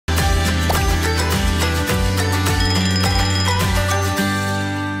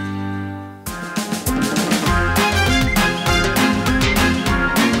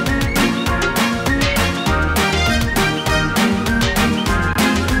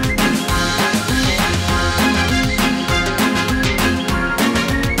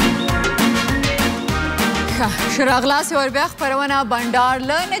ښه راغلاست یوه بیا خپرونه بنډار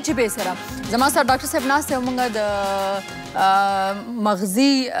له نجیبې سره زما سره ډاکټر صاحب ناست دی او موږ د مغزي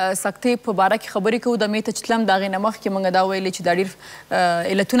سکتې په باره کې خبرې کوو د مې ته چې تلم د هغې نه مخکې موږ دا ویلې چې دا ډېر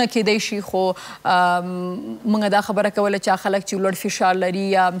علتونه کیدی شي خو موږ دا خبره کوله چې خلک چې لوړ فشار لري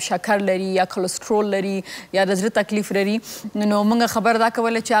یا شکر لري یا کلسترول لري یا د زړه تکلیف لري نو موږ خبره دا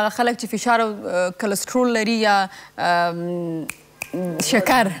کوله چې هغه خلک چې فشار او کلسترول لري یا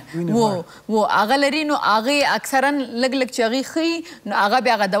شکر و هغه لري نو هغې اکثرا لږ لږ چې هغې ښیي نو هغه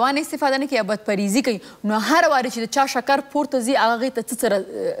بیا هغه دوا نه استفاده نه کوي یا بدپریزي کوي نو هر وارې چې د چا شکر پورته ځي هغه هغې ته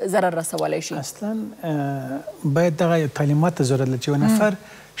څه ضرر رسولی شي اصلا باید دغه تعلیمات ته ضرورت لري چې یو نفر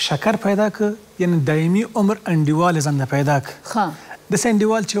شکر پیدا کړه یعنې دایمي عمر انډیوال زنده پیدا کړه داسې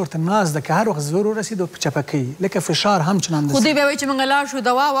انډیوال چې ورته ناز ده که هر وخت زور ورسېد او چپه کوي لکه فشار هم چنان خو دوی بیا وایي چې موږ لاړ شو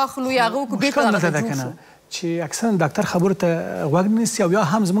دوا واخلو یا هغه وکړو بېرته دغه جوړ شو چې اکثرا ډاکټر خبرو ته غوږ نه نیسي او یا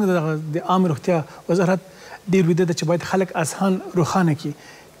هم زموږ د عامې روغتیا وزارت ډېر ویده ده چې باید خلک اذهان روښانه کړي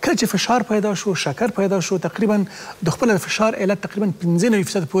کله چې فشار پیدا شو شکر پیدا شو تقریبا د خپل فشار علت تقریبا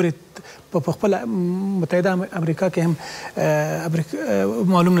 95% پورې په خپل متحده امریکا کې هم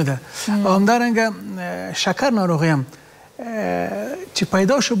معلوم نه ده او همدارنګه شکر ناروغي هم چې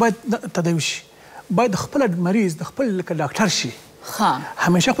پیدا شو باید تداوي شي باید خپل مریض د خپل ډاکټر شي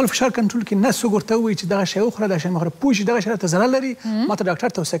همیشه خپل فشار کنټرول کړي نه څوک ورته ووایي چې دغه شی وخوره دا شی مه خوره پوه شي دغه شی راته ضرر لري ما ته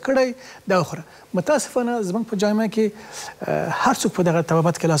ډاکټر توصیه کړی دا وخوره متاسفانه زموږ په جامعه کې هر څوک په دغه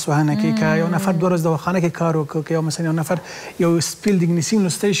طبابت کې لاس وهنه کوي که یو نفر 2 ورځې دواخانه کې کار وکړو که یو مثلا یو نفر یو سپیل د انګلیسي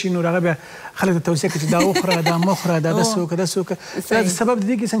لوستی شي نو هغه بیا خلک ته توصیه کوي چې دا وخوره دا مه خوره دا داسې وکړه داسې وکړه دا سبب د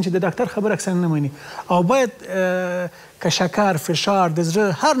دې کیسه چې د ډاکټر خبره اکثر نه مني او باید که شکر فشار د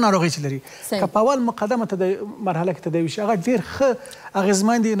زړه هر ناروغي چې لري که په اول مقدمه مرحله کې تداوي شي هغه ډېر ښه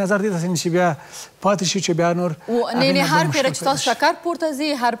اغېزمن دي نظر دې ته چې بیا پاتې شي چې بیا نور نه هر پیره چې تاسو شکر پورته ځي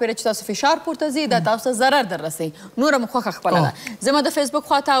هر پیره چې تاسو فشار پورته ځي دا تاسو ته ضرر در رسوي نوره مو خوښه خپله ده زما د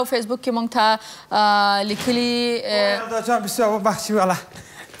فیسبوک خواته او فیسبوک کې موږ ته لیکلي بسیار ببخشید والا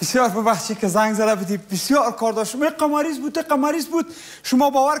بسیار ببخشید که زنگ زده بودی بسیار کار داشتم قماریز بود شما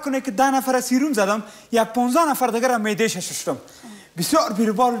باور کنید که 10 نفر سیروم زدم یک 15 نفر دیگر هم معده ششتم بسیار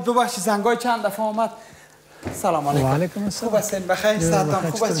بیروبار ببخشید زنگای چند دفعه آمد سلام علیکم. و علیکم السلام. خوب هستین بخیر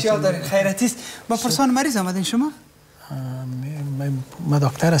سلام خوب است یاد دارین خیرتی است با پرسان مریض آمدین شما ما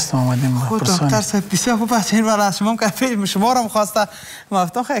داکتر هستم آمدیم خود داکتر صاحب بسیار خوب هستین ولی از شما که شما رو می‌خواسته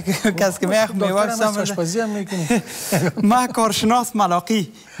مفتون خیلی کس که میخ میوه سام آشپزی هم میکنی ما کارشناس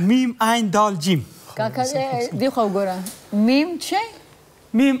ملاقی میم عین دال جیم کاکا دی خو ګوره میم چی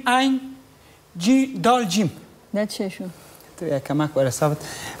میم عین جی دال جیم دا چی شو تو یک کمک بر حساب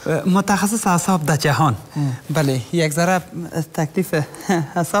متخصص اعصاب در جهان بله یک ذره تکلیف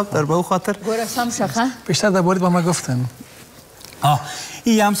اعصاب در به او خاطر گوره سم شخه بیشتر در بورد با ما گفتن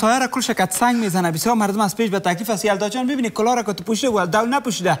این همسایه را کل شکت سنگ میزنه بسیار مردم از پیش به تکلیف است یلدا جان ببینی کلاه را که تو پوشیده و دل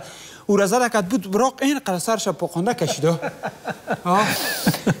نپوشیده او را زده که بود براق این قرار سرش پخونده کشیده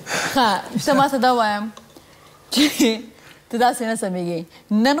شما ته دا وایم چې ته داسې نه سمېږي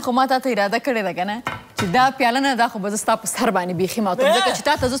نن خو ما تا ته اراده کړې ده که نه چې دا پیاله نه دا خو به زه ستا په سر باندې بیخي ماتوم ځکه چې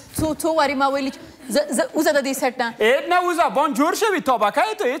تا ته زه څو وارې ما ویلي اوزه د دې سټ نه نه اوزه بان جور شوی طابقه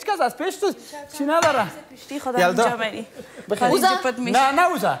تو هیچ کس از پیش تو چی نداره یلدا نه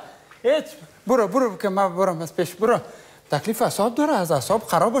اوزه هیچ برو که ما برم از پیش برو تکلیف اعصاب داره از اعصاب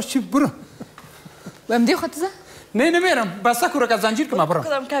خراب باش چی برو بهم دی خودت زه نه نمیرم بسته کورو که زنجیر که ما برم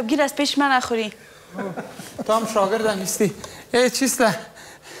کدام کبگیر از پیش من نخوری تو هم شاگردم نیستی چیسته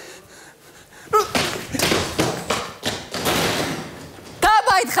تا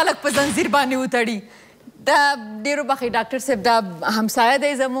باید خلک په زنځیر باندې وتړي دا ډېرو بخښئ ډاکټر صاحب دا همسایه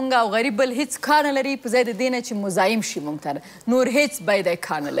دی زمونږ او غریب بل هیڅ کار نه لري په ځای د دې نه چې مزاحم شي مونږ ته نور هیڅ باید یې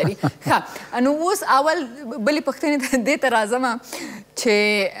کار نه لري ښه نو اوس اول بلې پوښتنې دې ته راځم چې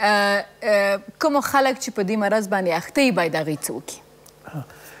کومو خلک چې په دې مرض باندې اخته یي باید هغوی څه وکړي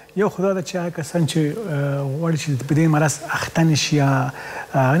یو خدا ده چې هغه کسان چې غواړي چې په دې مرض اخته نشي یا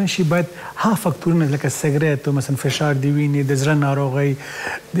نشي باید هغه فکتورونه لکه سګرټ او مثلا فشار د وینې د زړه ناروغۍ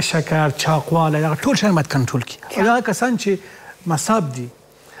د شکر چاقوالی دغه ټول شیان باید کنټرول کړي او هغه کسان چې مصاب دي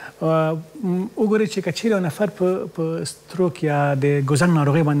وګورئ چې که چیرې یو نفر په ستروک یا د ګوزن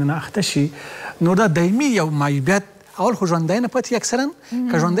ناروغۍ باندې نه اخته شي نو دا دایمي یو معیوبیت اول خو ژوندی نه پاتې اکثرا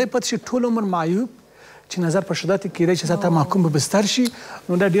که ژوندی پاتې شي ټول عمر معیوب چې نظر په شدت کېدای چې ساته محکوم به بستر شي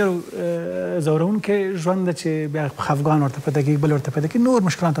نو دا ډېر ځورونکی ژوند ده چې بیا خفګان ورته پیدا کېږي بل ورته پیدا کېږي نور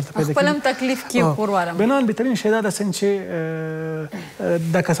مشکلات ورته پیدا کېږي خپل هم تکلیف کې خوروارم بنان بهترین شی دا ده چې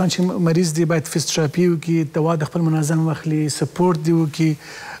دا کسان چې مریض دي باید فزیوتراپي وکړي دوا د خپل منظم واخلي سپورټ دي وکړي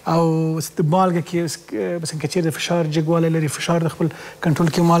او مالګه کې مثلا که چیرې د فشار جګوالی لري فشار د خپل کنټرول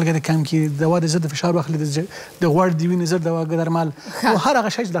کې مالګه د کم کړي دوا د ضد فشار واخلي د غوړ د وینې ضد دوا درمل او هر هغه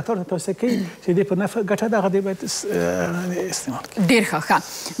شی چې ډاکټر ته توصیه کوي چې دې په نفع ګټه ده هغه دې باید استعمال کړي. ډېر ښه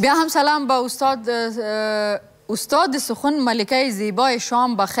بیا هم سلام به استاد سخن ملکه زیبای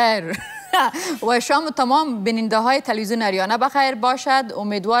شام بخیر و شام تمام بیننده های تلویزیون اریانا بخیر باشد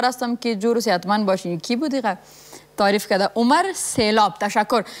امیدوار هستم که جور و صحتمند باشین. کی بود دیگه تعریف کرده؟ عمر سیلاب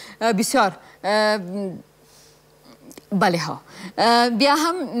تشکر بسیار. بله ها بیا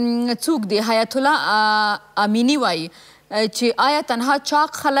هم څوک دی حیات الله امینی وایي چې آیا تنها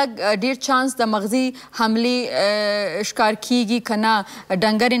چاق خلک ډیر چانس د مغزي حملې ښکار کیږي که نه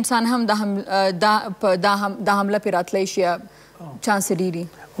ډنګر انسان هم د حمله پرې راتلی شي چانس ډیري؟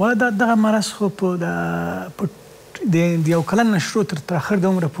 دغه مرض خو په د یو کلن نه شروع تر اخر د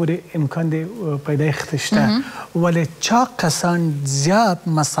عمره پورې امکان دی پیدایښت شته ولې چاق کسان زیات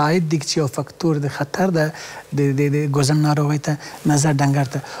مساعد دي چې یو فکتور د خطر ده د ګوزن ناروغۍ ته نظر ډنګر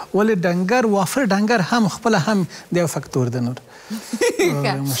ته ولې ډنګر وافر ډنګر هم خپله هم د یو فکتور ده نور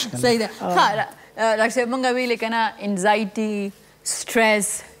صحیح ده. ډاکټر صاحب موږ ویلې که نه انزایټي سټرس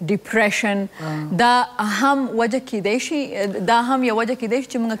ډیپریشن دا هم وجه کیدای شي دا هم یو وجه کیدای شي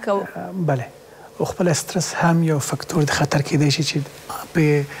چې موږ کوو؟ بله خپل استرس هم یو فکتور د خطر کیدای شي چې په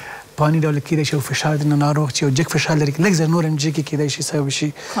پانی ډول کیدای شي او فشار د ناروغ چې یو جګ فشار لري لږ زر نور هم جګ کیدای شي سبب شي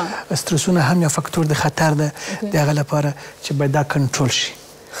استرسونه هم یو فکتور د خطر ده د هغه لپاره چې باید دا کنټرول شي.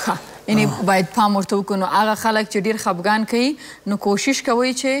 یعنی باید پام ورته وکړو. نو هغه خلک چې ډېر خفګان کوي نو کوشش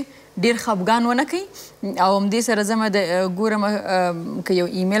کوئ چې ډېر خفګان ونه کوي او همدې سره زه د ګورم که یو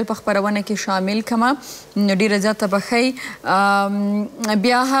ایمیل په خپرونه کې شامل کړمه نو ډېره زیاته به ښایي.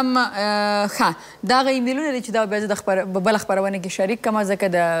 بیا هم ښه دغه ایمیلونه دي چې دا بیا زه د بله خپرونه کې شریک کړمه ځکه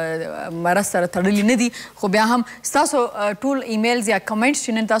د مرض سره تړلي نه دي خو بیا هم ستاسو ټول ایمیلز یا کمنټس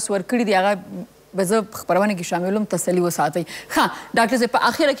چې نن تاسو ورکړي دي هغه به زه په خپرونه کې شاملوم تسلي وساتئ. ښه ډاکټر صاحب په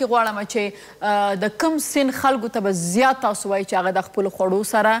اخره کې غواړم چې د کم سن خلکو ته به زیات تاسو وایي چې هغه د خپلو خوړو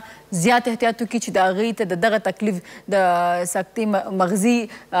سره زیات احتیاط وکړي چې د هغوی ته د دغه تکلیف د سکتې مغزي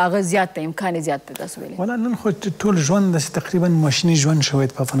هغه زیات دی امکان یې زیات دی تاسو ویلي؟ والا نن خو ټول ژوند داسې تقریبا ماشیني ژوند شوی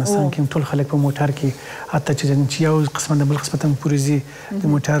په افغانستان کې ټول خلک په موټر کې حتی چې یو قسمه د بل قسمه ته پورې ځي د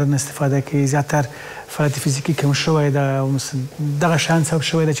موټر نه استفاده کوي زیاتر فعالیت فزیکي کم شوی ده دغه شیان سبب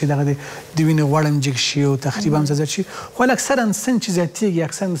شوی ده چې دغه د وینې غوړ هم جګ شي او تخریب هم زیات شي خو اکثرا سن چې زیاتېږي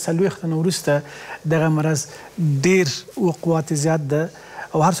اکثرا د 40 نه وروسته دغه مرض ډېر وقوعات زیات ده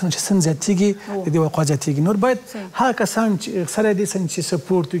او هر څومره چې سن زیاتېږي د دې وقوعات زیاتېږي. نور باید هغه کسان چې سره دې سن چې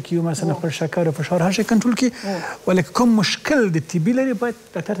سپورټ وکړي مثلا خپل شکر او فشار هر شی کنټرول کړي ولکه کوم مشکل د طبي لري باید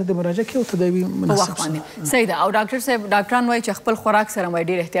ډاکټر ته د مراجعه کوي او تداوي مناسب صحیح ده. او ډاکټر صاحب ډاکټران وایي چې خپل خوراک سره باید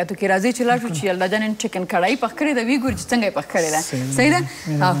ډېر احتیاط وکړي. راځئ چې لاړ شو چې یلدا جان چکن کړایي پخ کړې ده ویې ګورو چې څنګه یې پخ کړې ده. صحیح ده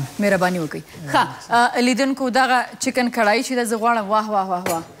مهرباني وکړئ. ښه لیدونکو دغه چکن کړایي چې ده زه غواړم واه واه واه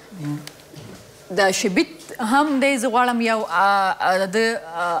واه د شبیت هم دی زه غواړم یو د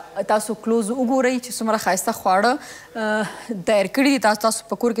تاسو کلوز وګورئ چې څومره ښایسته خواړه تیار کړي دي تاسو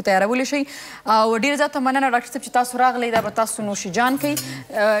په کور کې تیارولی شئ او ډېره زیاته مننه ډاکټر صاحب چې تاسو راغلی دا به تاسو نوشیجان کوئ.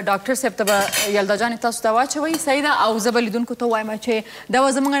 ډاکټر صاحب ته به یلدا جانې تاسو ته واچوئ. صحیح ده. او زه به لیدونکو ته ووایم چې دا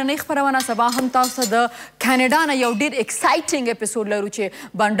به زموږ نننۍ خپرونه سبا هم تاسو ته د کاناډا نه یو ډېر اکسایټینګ اپیسوډ لرو چې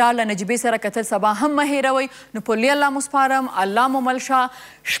بنډار له نجیبې سره کتل سبا هم مه هېروئ. نو په لوی الله مو سپارم. الله مو مل شه.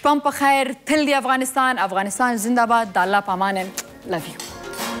 شپه په خیر. تل دی افغانستان زنده باد. د الله په امان. لوف یو.